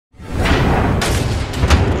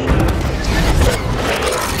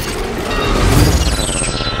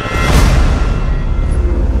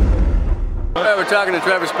talking to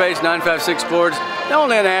Trevor Speights, 956 Sports.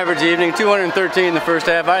 Only an average evening, 213 in the first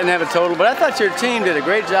half. I didn't have a total, but I thought your team did a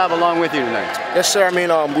great job along with you tonight. Yes, sir. I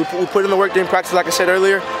mean, we put in the work during practice, like I said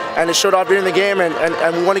earlier, and it showed off during the game, and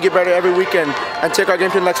we want to get better every weekend and take our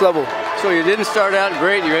game to the next level. So you didn't start out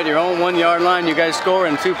great. You're at your own 1 yard line. You guys score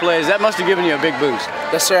in 2 plays. That must have given you a big boost.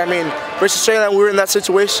 Yes, sir. I mean, versus Australia, we were in that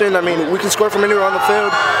situation. I mean, we can score from anywhere on the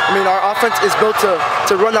field. I mean, our offense is built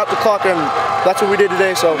to run out the clock, and that's what we did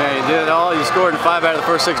today. So yeah, you did it all. You scored in 5 out of the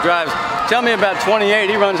first 6 drives. Tell me about 28.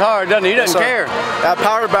 He runs hard, doesn't he? He doesn't care.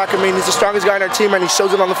 Power back. I mean, he's the strongest guy on our team, and he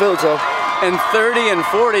shows it on the field. So. And 30 and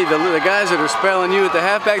 40, the guys that are spelling you at the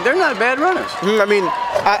halfback, they're not bad runners. I mean,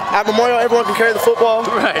 at Memorial, everyone can carry the football.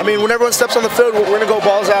 Right. I mean, when everyone steps on the field, we're going to go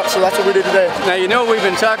balls out, so that's what we did today. Now, you know we've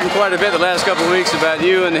been talking quite a bit the last couple of weeks about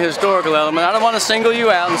you and the historical element. I don't want to single you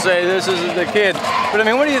out and say this is the kid, but I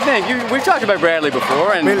mean, what do you think? We've talked about Bradley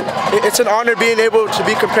before. And I mean, it's an honor being able to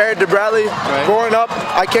be compared to Bradley. Right. Growing up,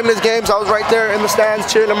 I came to his games, I was right there in the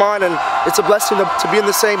stands cheering him on, and it's a blessing to be in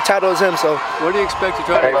the same title as him. So, what do you expect to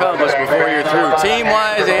try to accomplish before you're through?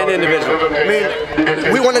 Team-wise and individual. I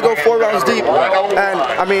mean, we want to go 4 rounds deep, and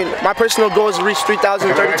I mean, my personal goal is to reach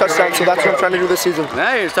 3,030 touchdowns, so that's what I'm trying to do this season.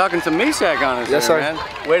 Now you're talking some MISAC on us. Yes, there, sir.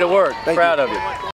 Man. Way to work. Thank Proud you. of you.